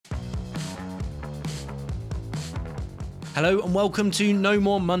Hello and welcome to No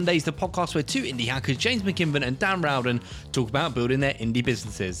More Mondays, the podcast where two indie hackers, James McKinven and Dan Rowden, talk about building their indie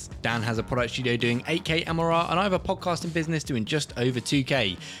businesses. Dan has a product studio doing 8K MRR and I have a podcasting business doing just over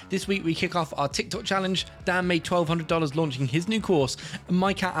 2K. This week we kick off our TikTok challenge. Dan made $1,200 launching his new course and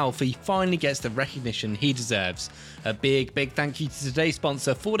my cat Alfie finally gets the recognition he deserves. A big thank you to today's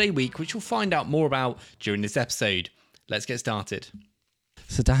sponsor, 4-Day Week, which you'll find out more about during this episode. Let's get started.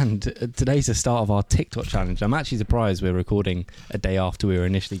 So Dan, today's the start of our TikTok challenge. I'm actually surprised we're recording a day after we were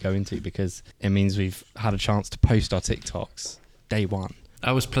initially going to, because it means we've had a chance to post our TikToks day one.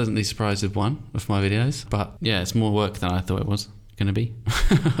 I was pleasantly surprised with one of my videos, but yeah, it's more work than I thought it was going to be.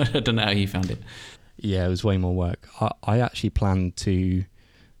 I don't know how you found it. Yeah, it was way more work. I actually planned to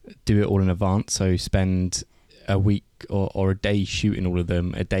do it all in advance, so spend a week or a day shooting all of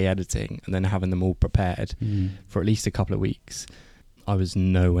them, a day editing, and then having them all prepared for at least a couple of weeks. I was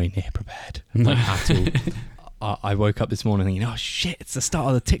no way near prepared at all. I woke up this morning thinking, oh shit, it's the start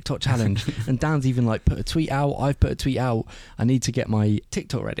of the TikTok challenge. And Dan's even put a tweet out. I've put a tweet out. I need to get my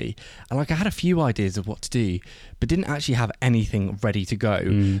TikTok ready. And I had a few ideas of what to do, but didn't actually have anything ready to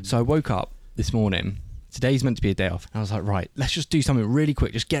go. So I woke up this morning. Today's meant to be a day off. And I was like, right, let's just do something really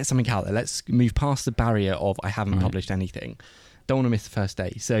quick. Just get something out there. Let's move past the barrier of I haven't published anything. Don't want to miss the first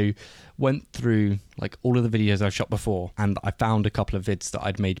day. So went through all of the videos I've shot before, and I found a couple of vids that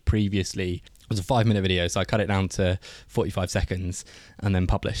I'd made previously. It was a 5-minute video, so I cut it down to 45 seconds and then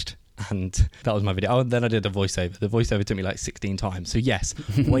published. And that was my video. Oh, and then I did a voiceover. The voiceover took me 16 times. So yes,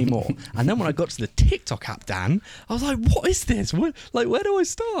 way more. And then when I got to the TikTok app, Dan, I was like, what is this? Where do I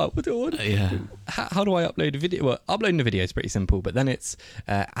start? How do I upload a video? Well, uploading a video is pretty simple, but then it's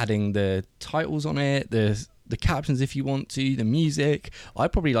adding the titles on it, the captions if you want to, the music. I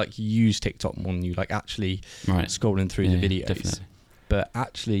probably use TikTok more than you actually scrolling through the videos. Definitely. But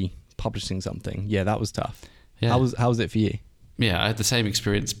actually publishing something, that was tough. Yeah. How was it for you? Yeah, I had the same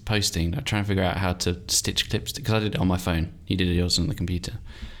experience posting. I trying to figure out how to stitch clips, because I did it on my phone. You did yours on the computer.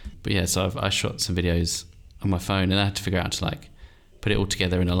 But yeah, so I shot some videos on my phone, and I had to figure out how to put it all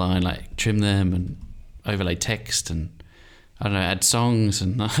together in a line, trim them and overlay text, and I don't know, add songs,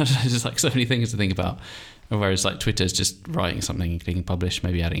 and just so many things to think about. Whereas Twitter's just writing something and clicking publish,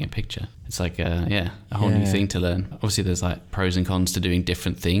 maybe adding a picture. It's a whole new thing to learn. Obviously there's pros and cons to doing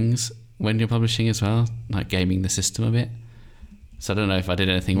different things when you're publishing as well, gaming the system a bit. So I don't know if I did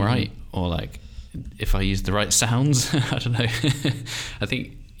anything right, or if I used the right sounds. I don't know. I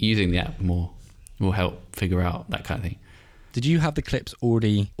think using the app more will help figure out that kind of thing. Did you have the clips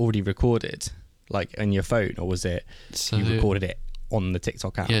already recorded, on your phone, or was it you recorded it on the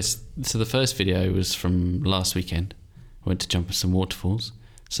TikTok app? Yes. So the first video was from last weekend. I went to jump on some waterfalls.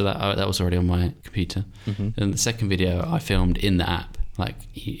 So that was already on my computer. And the second video I filmed in the app,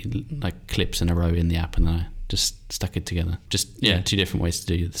 clips in a row in the app, and then I just stuck it together. Two different ways to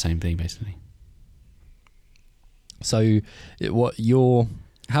do the same thing, basically. So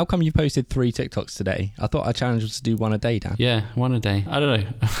how come you posted 3 TikToks today? I thought our challenge was to do one a day, Dan. Yeah, one a day. I don't know.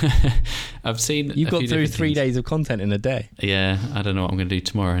 I've seen you've got through 3 days of content in a day. Yeah, I don't know what I'm going to do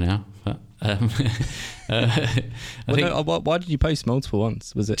tomorrow now. But why did you post multiple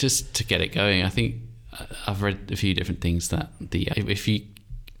ones? Was it just to get it going? I think I've read a few different things that if you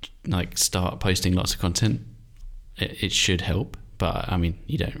start posting lots of content, it should help. But I mean,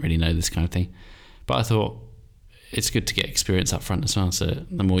 you don't really know this kind of thing. But I thought it's good to get experience up front as well. So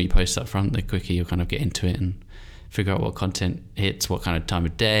the more you post up front, the quicker you'll kind of get into it and figure out what content hits, what kind of time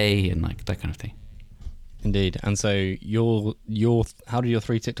of day, and that kind of thing. Indeed. And so how did your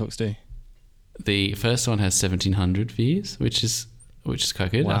 3 TikToks do? The first one has 1,700 views, which is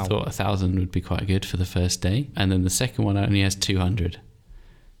quite good. Wow. I thought 1,000 would be quite good for the first day. And then the second one only has 200.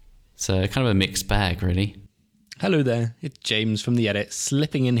 So kind of a mixed bag, really. Hello there, it's James from The Edit,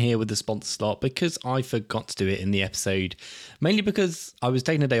 slipping in here with the sponsor slot because I forgot to do it in the episode. Mainly because I was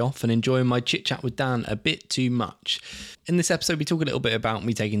taking a day off and enjoying my chit-chat with Dan a bit too much. In this episode, we talk a little bit about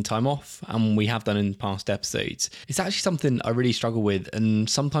me taking time off, and we have done in past episodes. It's actually something I really struggle with, and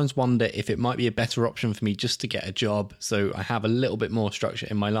sometimes wonder if it might be a better option for me just to get a job, so I have a little bit more structure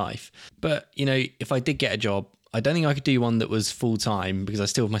in my life. But, if I did get a job, I don't think I could do one that was full-time because I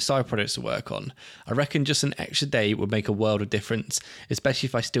still have my side projects to work on. I reckon just an extra day would make a world of difference, especially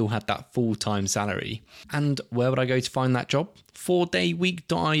if I still had that full-time salary. And where would I go to find that job?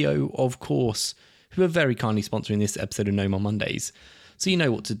 4dayweek.io, of course, who are very kindly sponsoring this episode of No More Mondays. So you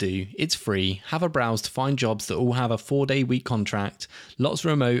know what to do. It's free. Have a browse to find jobs that all have a 4-day week contract, lots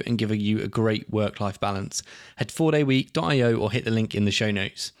remote, and give you a great work-life balance. Head to 4dayweek.io or hit the link in the show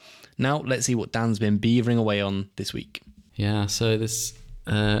notes. Now, let's see what Dan's been beavering away on this week. Yeah, so this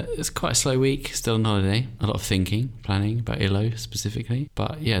It's quite a slow week, still on holiday. A lot of thinking, planning about ILO specifically.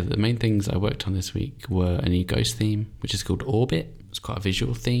 But yeah, the main things I worked on this week were a new ghost theme, which is called Orbit. It's quite a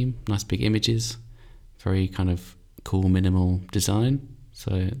visual theme, nice big images, very kind of cool minimal design.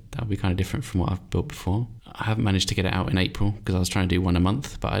 So that'll be kind of different from what I've built before. I haven't managed to get it out in April because I was trying to do one a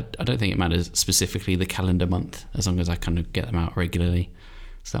month, but I don't think it matters specifically the calendar month as long as I kind of get them out regularly.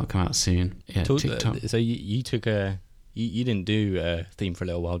 So that'll come out soon. Yeah, TikTok. So you took you didn't do a theme for a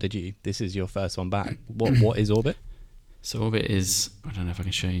little while, did you? This is your first one back. What is Orbit? So Orbit is, I don't know if I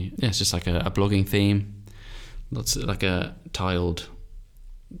can show you. Yeah, it's just like a blogging theme. Lots of, like a tiled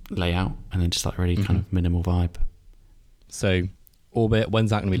layout and then just like really kind of minimal vibe. So Orbit,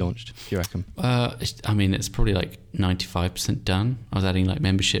 when's that going to be launched, do you reckon? I mean, it's probably like 95% done. I was adding like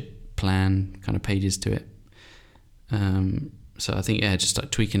membership plan kind of pages to it. So I think, yeah, just like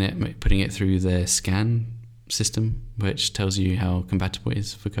tweaking it, putting it through their scan system, which tells you how compatible it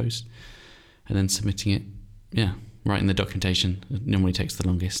is for Ghost, and then submitting it. Yeah, writing the documentation. It normally takes the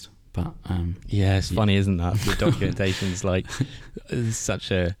longest, but yeah, it's funny, isn't that? The documentation's like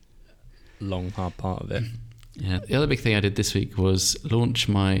such a long, hard part of it. Yeah. The other big thing I did this week was launch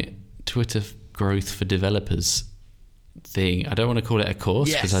my Twitter growth for developers thing. I don't want to call it a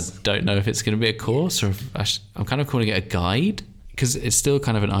course because I don't know if it's going to be a course or if I'm kind of calling it a guide because it's still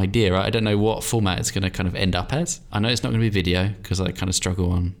kind of an idea, right? I don't know what format it's going to kind of end up as. I know it's not going to be video because I kind of struggle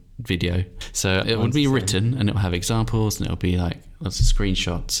on video. So it would be written and it'll have examples and it'll be like lots of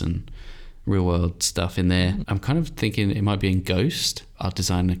screenshots and real world stuff in there. I'm kind of thinking it might be in Ghost. I'll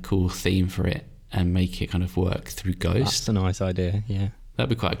design a cool theme for it and make it kind of work through Ghost. That's a nice idea, yeah. That'd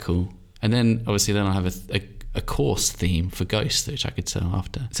be quite cool. And then obviously then I'll have a course theme for Ghost which I could sell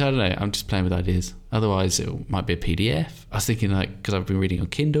after. So I don't know, I'm just playing with ideas. Otherwise it might be a PDF. I was thinking like, because I've been reading on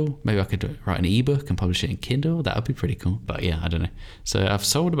Kindle, maybe I could write an ebook and publish it in Kindle. That would be pretty cool. But yeah, I don't know. So I've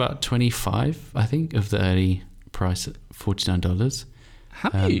sold about 25, I think, of the early price at $49.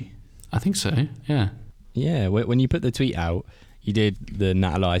 Have you? I think so, yeah. Yeah, when you put the tweet out, you did the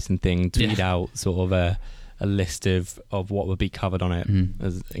Natalizing thing, tweet out sort of a list of what would be covered on it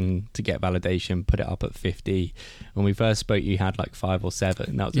to get validation, put it up at 50. When we first spoke, you had like 5 or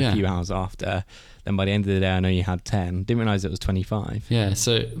 7. That was a few hours after. Then by the end of the day, I know you had 10. Didn't realise it was 25. Yeah,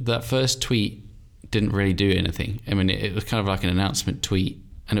 so that first tweet didn't really do anything. I mean, it was kind of like an announcement tweet,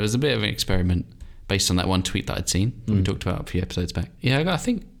 and it was a bit of an experiment based on that one tweet that I'd seen that we talked about a few episodes back. Yeah, I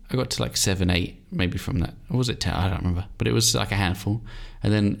think I got to like 7, 8 maybe from that. Or was it 10? I don't remember. But it was like a handful.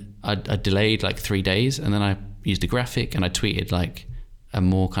 And then I delayed like 3 days, and then I used a graphic and I tweeted like a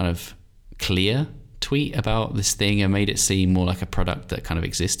more kind of clear tweet about this thing and made it seem more like a product that kind of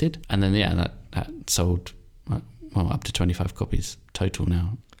existed. And then that sold up to 25 copies total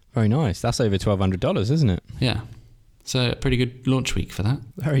now. Very nice. That's over $1,200, isn't it? Yeah. So a pretty good launch week for that.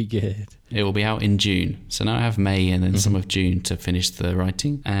 Very good. It will be out in June. So now I have May and then some of June to finish the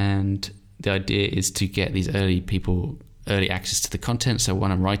writing. And the idea is to get these early access to the content. So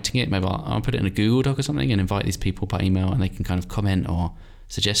when I'm writing it, maybe I'll put it in a Google Doc or something and invite these people by email and they can kind of comment or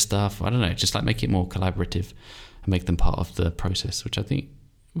suggest stuff. I don't know, just like make it more collaborative and make them part of the process, which I think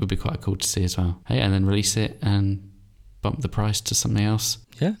would be quite cool to see as well. Hey, and then release it and bump the price to something else.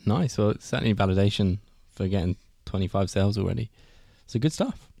 Yeah, nice. Well, it's certainly validation for getting 25 sales already. So good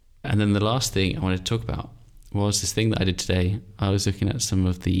stuff. And then the last thing I wanted to talk about was this thing that I did today. I was looking at some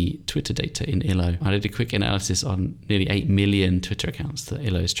of the Twitter data in ILO. I did a quick analysis on nearly 8 million Twitter accounts that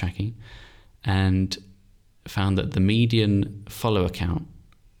ILO is tracking and found that the median follow account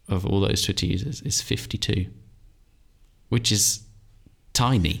of all those Twitter users is 52, which is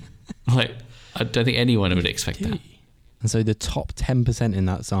tiny. Like, I don't think anyone would expect that. And so the top 10% in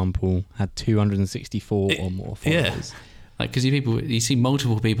that sample had 264 or more followers. Yeah. Like, because you see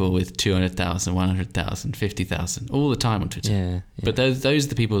multiple people with 200,000, 100,000, 50,000 all the time on Twitter. Yeah. But those are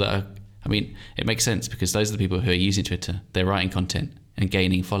the people that are, I mean, it makes sense because those are the people who are using Twitter. They're writing content and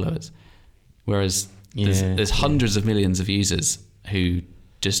gaining followers. Whereas there's hundreds of millions of users who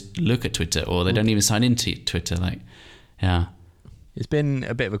just look at Twitter or they don't even sign into Twitter. Like, yeah. It's been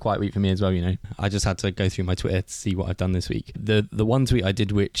a bit of a quiet week for me as well, you know. I just had to go through my Twitter to see what I've done this week. The one tweet I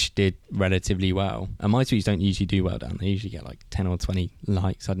did which did relatively well, and my tweets don't usually do well, Dan. They usually get like 10 or 20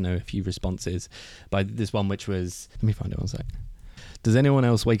 likes, I don't know, a few responses. But I did this one which was, let me find it one sec. Does anyone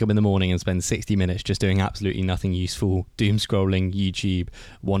else wake up in the morning and spend 60 minutes just doing absolutely nothing useful, doom scrolling, YouTube,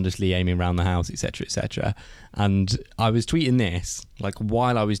 wondrously aiming around the house, etc., etc.? And I was tweeting this like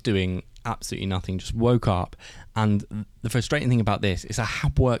while I was doing absolutely nothing, just woke up, and the frustrating thing about this is I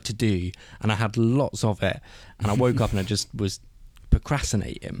had work to do and I had lots of it, and I woke up and I just was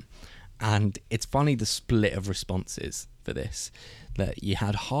procrastinating. And it's funny the split of responses for this. that you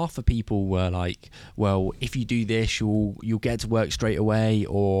had half of people were like, well, if you do this, you'll get to work straight away,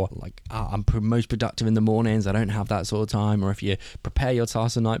 or like, I'm most productive in the mornings, I don't have that sort of time, or if you prepare your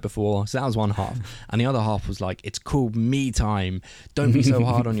tasks the night before. So that was one half. And the other half was like, it's called me time, don't be so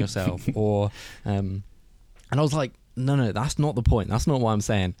hard on yourself. Or and I was like, no, that's not the point. That's not what I'm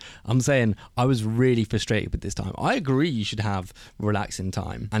saying. I'm saying I was really frustrated with this time. I agree you should have relaxing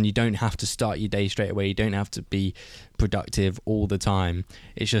time, and you don't have to start your day straight away. You don't have to be productive all the time.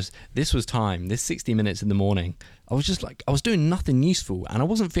 It's just, this was time, this 60 minutes in the morning, I was just like, I was doing nothing useful, and I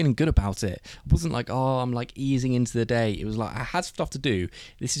wasn't feeling good about it. I wasn't like, oh, I'm like easing into the day. It was like, I had stuff to do.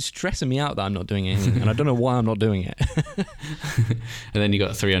 This is stressing me out that I'm not doing anything, and I don't know why I'm not doing it. And then you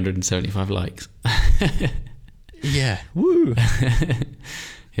got 375 likes. Yeah, woo.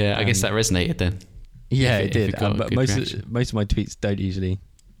 Yeah, I guess that resonated then. Yeah, it did. But most of my tweets don't usually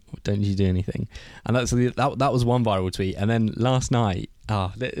do anything, and that was one viral tweet. And then last night,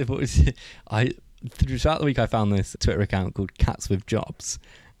 throughout the week I found this Twitter account called Cats with Jobs,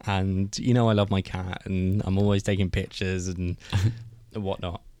 and I love my cat, and I'm always taking pictures and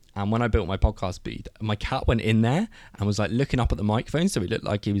whatnot. And when I built my podcast booth, my cat went in there and was like looking up at the microphone, so it looked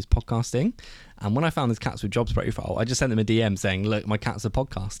like he was podcasting. And when I found this Cats with Jobs profile, I just sent them a DM saying, look, my cat's a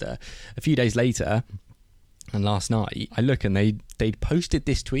podcaster. A few days later, and last night, I look and they'd posted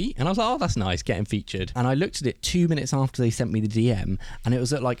this tweet, and I was like, oh, that's nice, getting featured. And I looked at it 2 minutes after they sent me the DM, and it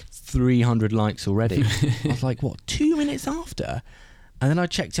was at like 300 likes already. I was like, what, 2 minutes after? And then I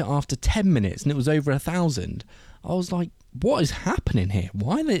checked it after 10 minutes, and it was over 1,000. I was like, what is happening here?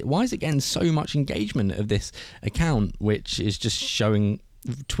 Why is it getting so much engagement of this account, which is just tweeting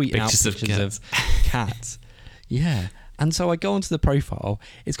out pictures of cats? Yeah. And so I go onto the profile,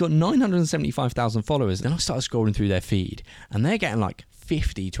 it's got 975,000 followers. Then I started scrolling through their feed, and they're getting like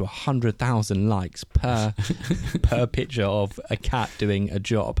 50 to 100,000 likes per picture of a cat doing a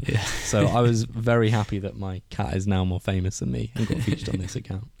job. Yeah. So I was very happy that my cat is now more famous than me and got featured on this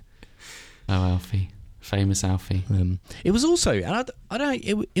account. Oh, Alfie. Famous Alfie. It was also, and I don't know,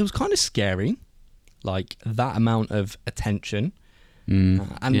 it was kind of scary, like that amount of attention.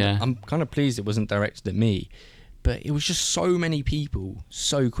 And yeah. I'm kind of pleased it wasn't directed at me, but it was just so many people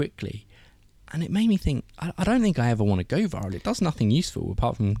so quickly, and it made me think, I don't think I ever want to go viral. It does nothing useful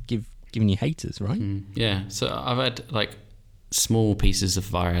apart from giving you haters, right? Yeah. So I've had like small pieces of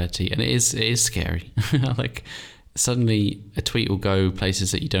virality, and it is scary. Like, suddenly a tweet will go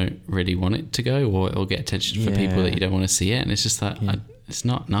places that you don't really want it to go, or it'll get attention for people that you don't want to see it, and it's just like, it's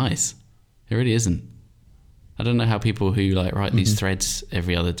not nice. It really isn't. I don't know how people who like write these threads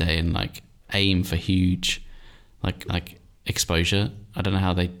every other day and like aim for huge like exposure, I don't know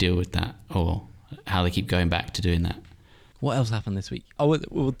how they deal with that, or how they keep going back to doing that. What else happened this week?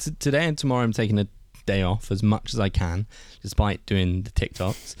 Well, today and tomorrow I'm taking a day off as much as I can, despite doing the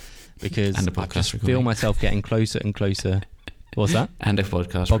TikToks, because I just feel myself getting closer and closer. What's that? And a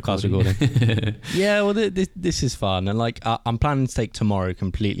podcast recording. Yeah, well, this is fun, and like I'm planning to take tomorrow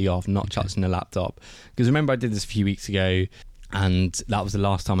completely off, not touching the laptop, because remember I did this a few weeks ago, and that was the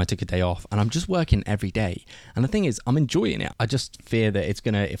last time I took a day off, and I'm just working every day. And the thing is, I'm enjoying it. I just fear that it's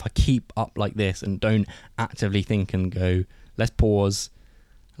gonna, if I keep up like this and don't actively think and go, let's pause,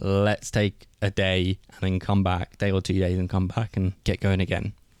 let's take a day and then come back, day or 2 days, and come back and get going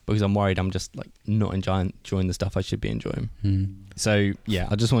again. Because I'm worried I'm just like not enjoying the stuff I should be enjoying. So yeah,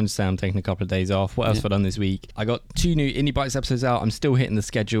 I just wanted to say I'm taking a couple of days off. What else have I done this week? I got 2 new Indie Bites episodes out. I'm still hitting the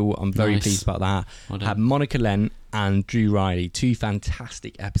schedule. I'm very pleased about that. I had Monica Lent and Drew Riley, 2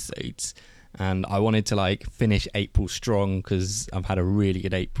 fantastic episodes. And I wanted to like finish April strong because I've had a really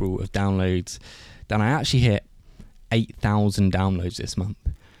good April of downloads. Then I actually hit 8,000 downloads this month,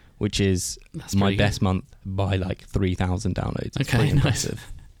 which is my best month by like 3,000 downloads. It's pretty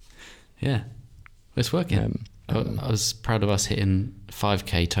impressive. Yeah, it's working. I was proud of us hitting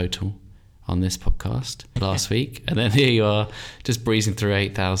 5k total on this podcast last week, and then here you are just breezing through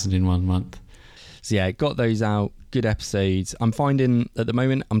 8,000 in 1 month. So yeah, got those out, good episodes. I'm finding at the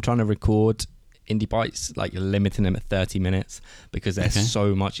moment I'm trying to record Indie Bites, like limiting them at 30 minutes because they're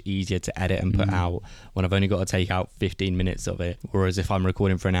so much easier to edit and put out when I've only got to take out 15 minutes of it. Whereas if I'm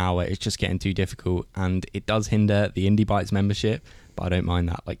recording for an hour, it's just getting too difficult, and it does hinder the Indie Bites membership. But I don't mind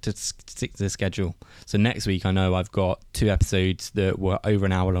that, like to stick to the schedule. So next week I know I've got 2 episodes that were over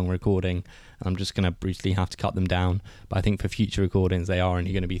an hour long recording, and I'm just going to brutally have to cut them down. But I think for future recordings they are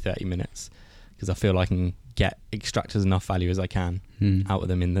only going to be 30 minutes because I feel like I can extract as enough value as I can out of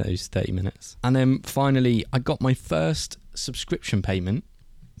them in those 30 minutes. And then finally I got my first subscription payment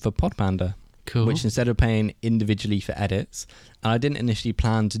for Podpanda. Cool. which instead of paying individually for edits, and I didn't initially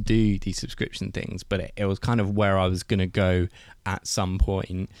plan to do these subscription things, but it was kind of where I was going to go at some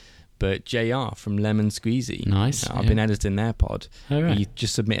point. But JR from Lemon Squeezy, Nice. I've been editing their pod. All right. He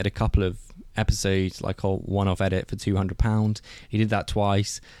just submitted a couple of episodes, like a one-off edit for £200. He did that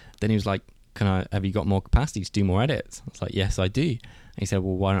twice. Then he was like, have you got more capacity to do more edits? I was like, yes, I do. And he said,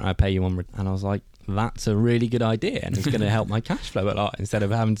 well, why don't I pay you one? And I was like, that's a really good idea, and it's going to help my cash flow a lot instead of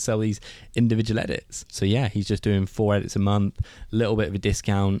having to sell these individual edits. So yeah, he's just doing 4 edits a month, a little bit of a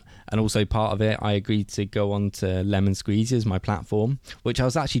discount, and also part of it, I agreed to go on to Lemon Squeezy as my platform, which I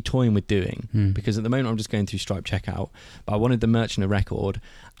was actually toying with doing because at the moment I'm just going through Stripe checkout, but I wanted the merchant of record,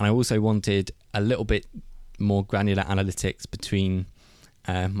 and I also wanted a little bit more granular analytics between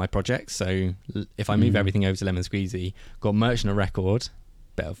my projects. So if I move everything over to Lemon Squeezy, got merchant of record,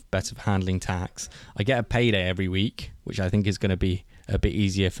 better handling tax. I get a payday every week, which I think is going to be a bit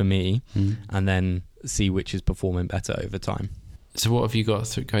easier for me, and then see which is performing better over time. So what have you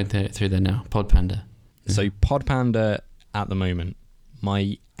got going through there now? Podpanda. So Podpanda at the moment,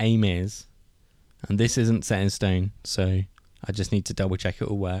 my aim is, and this isn't set in stone, so I just need to double check it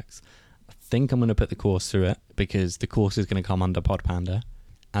all works. I think I'm going to put the course through it because the course is going to come under Podpanda,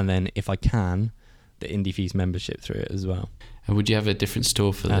 and then if I can, the Indie Feast membership through it as well. And would you have a different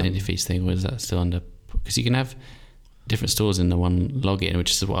store for the Indie Feast thing, or is that still under? Because you can have different stores in the one login, which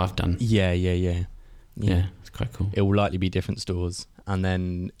is what I've done. Yeah. It's quite cool. It will likely be different stores, and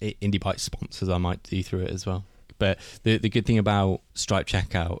then Indie Bite sponsors I might do through it as well. But the good thing about Stripe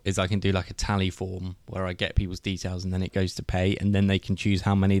checkout is I can do like a tally form where I get people's details and then it goes to pay, and then they can choose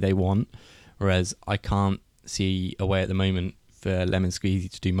how many they want. Whereas I can't see a way at the moment for Lemon Squeezy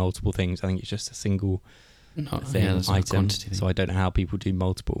to do multiple things. I think it's just a single item, so I don't know how people do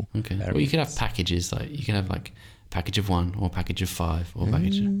multiple. Okay. Well, you could have packages, like you can have like package of 1 or package of 5 or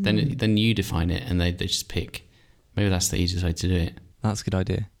package. Then you define it, and they just pick. Maybe that's the easiest way to do it. That's a good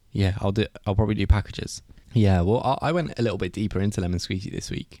idea. Yeah, I'll probably do packages. Yeah, well, I went a little bit deeper into Lemon Squeezy this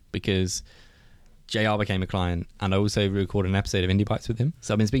week because JR became a client, and I also recorded an episode of Indie Bites with him.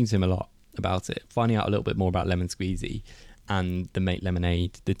 So I've been speaking to him a lot about it, finding out a little bit more about Lemon Squeezy and the Make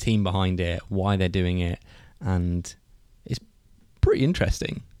Lemonade, the team behind it, why they're doing it, and it's pretty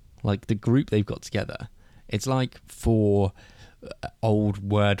interesting. Like the group they've got together, it's like 4 old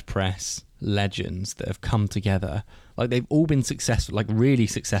WordPress legends that have come together. Like they've all been successful, like really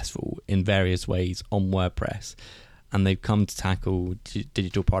successful in various ways on WordPress, and they've come to tackle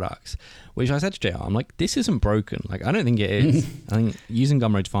digital products, which I said to JR, I'm like, this isn't broken. Like, I don't think it is. I think using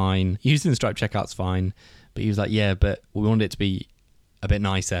Gumroad's fine, using Stripe checkout's fine, but he was like, yeah, but we wanted it to be a bit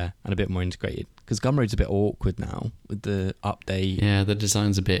nicer and a bit more integrated, because Gumroad's a bit awkward now with the update. Yeah, the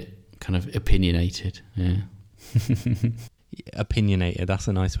design's a bit kind of opinionated. Yeah. Opinionated, that's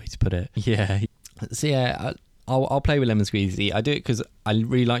a nice way to put it. Yeah. So yeah, I'll play with Lemon Squeezy. I do it because I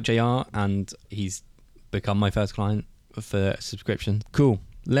really like JR, and he's become my first client for subscription. Cool.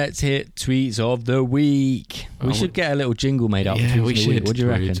 Let's hit tweets of the week. We should get a little jingle made up. Yeah, we should. What do you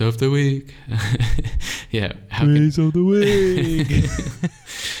reckon? Tweets of the week. Yeah. Tweets of the week.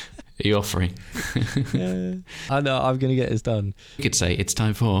 Are you offering? I know, I'm going to get this done. You could say, it's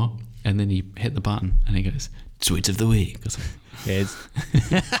time for, and then you hit the button, and it goes, tweets of the week, or something. Yeah,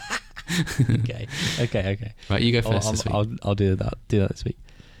 Okay. Right, you go first this week. I'll do that this week.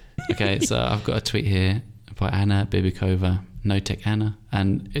 Okay, so I've got a tweet here by Anna Bibikova, NoTech Anna,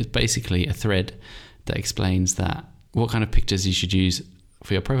 and it's basically a thread that explains that what kind of pictures you should use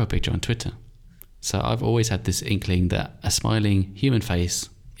for your profile picture on Twitter. So I've always had this inkling that a smiling human face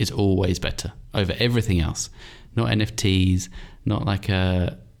is always better over everything else. Not NFTs, not like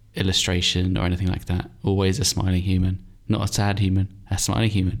a illustration or anything like that. Always a smiling human, not a sad human, a smiling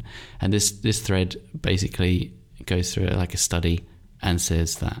human. And this thread basically goes through like a study and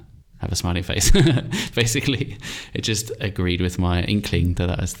says that have a smiling face. Basically, it just agreed with my inkling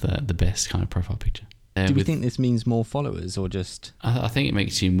that is the best kind of profile picture. Do we think this means more followers, or just... I think it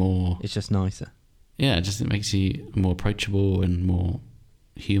makes you more... It's just nicer. Yeah, it makes you more approachable and more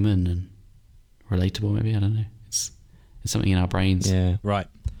human and relatable, maybe. I don't know. It's something in our brains. Yeah. Right.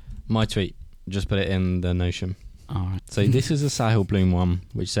 My tweet. Just put it in the Notion. All right. So this is a Sahil Bloom one,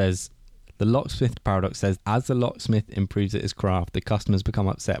 which says... The locksmith paradox says, as the locksmith improves at his craft, the customers become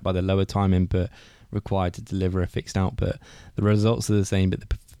upset by the lower time input required to deliver a fixed output. The results are the same, but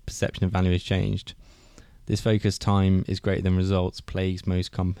the perception of value has changed. This focused time is greater than results plagues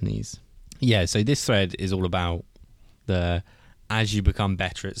most companies. Yeah, so this thread is all about as you become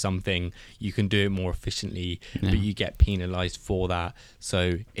better at something, you can do it more efficiently, but you get penalised for that.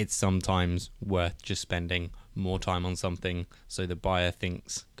 So it's sometimes worth just spending more time on something, so the buyer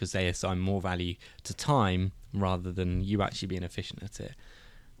thinks, because they assign more value to time rather than you actually being efficient at it.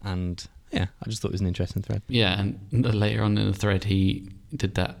 And yeah, I just thought it was an interesting thread. Yeah, and later on in the thread, he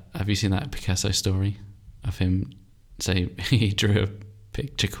did that. Have you seen that Picasso story of him? Say he drew a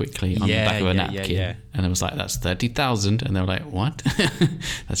picture quickly on the back of a napkin, and it was like, that's 30,000, and they were like, what?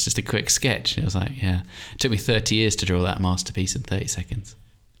 That's just a quick sketch. And it was like, yeah, it took me 30 years to draw that masterpiece in 30 seconds.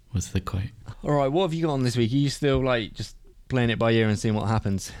 Was the quote. All right, what have you got on this week? Are you still like just playing it by ear and seeing what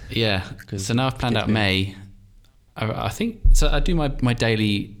happens? Yeah. So now I've planned out May. I think so. I do my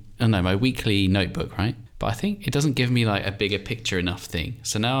daily, my weekly notebook, right? But I think it doesn't give me like a bigger picture enough thing.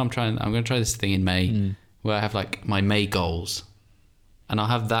 So now I'm going to try this thing in May where I have like my May goals, and I'll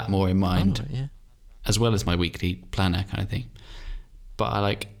have that more in mind, as well as my weekly planner kind of thing. But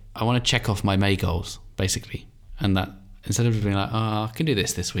I want to check off my May goals basically, and that instead of being like, oh, I can do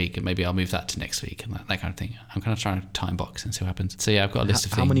this week, and maybe I'll move that to next week, and that kind of thing. I'm kind of trying to time box and see what happens. So yeah, I've got a list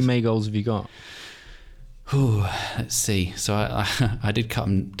of things. How many May goals have you got? Ooh, let's see. So I did cut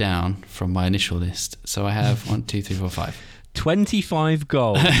them down from my initial list. So I have 1, 2, 3, 4, 5. 25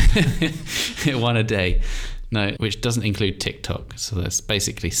 goals. One a day. No, which doesn't include TikTok. So that's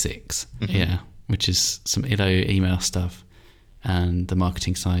basically 6. Mm-hmm. Yeah, which is some email stuff, and the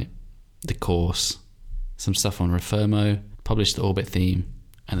marketing site, the course, some stuff on Refermo, publish the Orbit theme,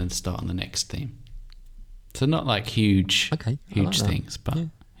 and then start on the next theme. So not like huge things, but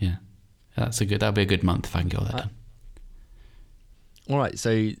yeah. That'll be a good month if I can get all that done. All right,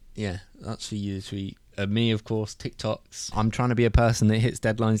 so yeah, that's for you this week. Me, of course, TikToks. I'm trying to be a person that hits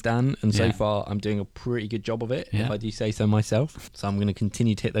deadlines, Dan, and so far I'm doing a pretty good job of it, if I do say so myself. So I'm going to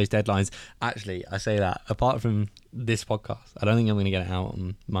continue to hit those deadlines. Actually, I say that, apart from this podcast, I don't think I'm going to get it out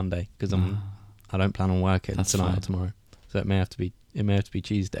on Monday, because I don't plan on working tonight or tomorrow. So it may have to be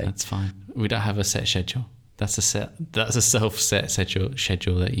Tuesday. That's fine. We don't have a set schedule. That's a self-set schedule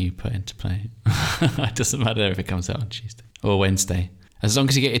that you put into play. It doesn't matter if it comes out on Tuesday or Wednesday, as long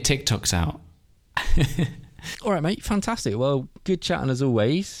as you get your TikToks out. All right, mate. Fantastic. Well, good chatting as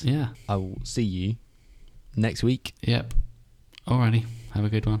always. Yeah. I will see you next week. Yep. Alrighty. Have a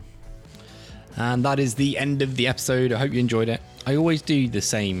good one. And that is the end of the episode. I hope you enjoyed it. I always do the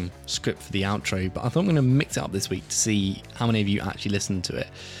same script for the outro, but I thought I'm going to mix it up this week to see how many of you actually listen to it.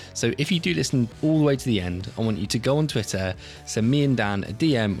 So if you do listen all the way to the end, I want you to go on Twitter, send me and Dan a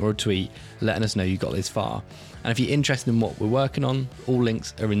DM or a tweet letting us know you got this far. And if you're interested in what we're working on, all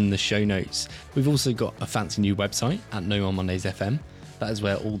links are in the show notes. We've also got a fancy new website at No More Mondays FM. That is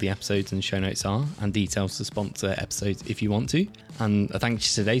where all the episodes and show notes are, and details to sponsor episodes if you want to. And a thank you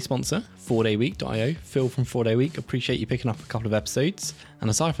to today's sponsor, 4dayweek.io. Phil from 4Day Week. Appreciate you picking up a couple of episodes. And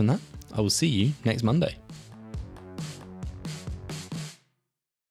aside from that, I will see you next Monday.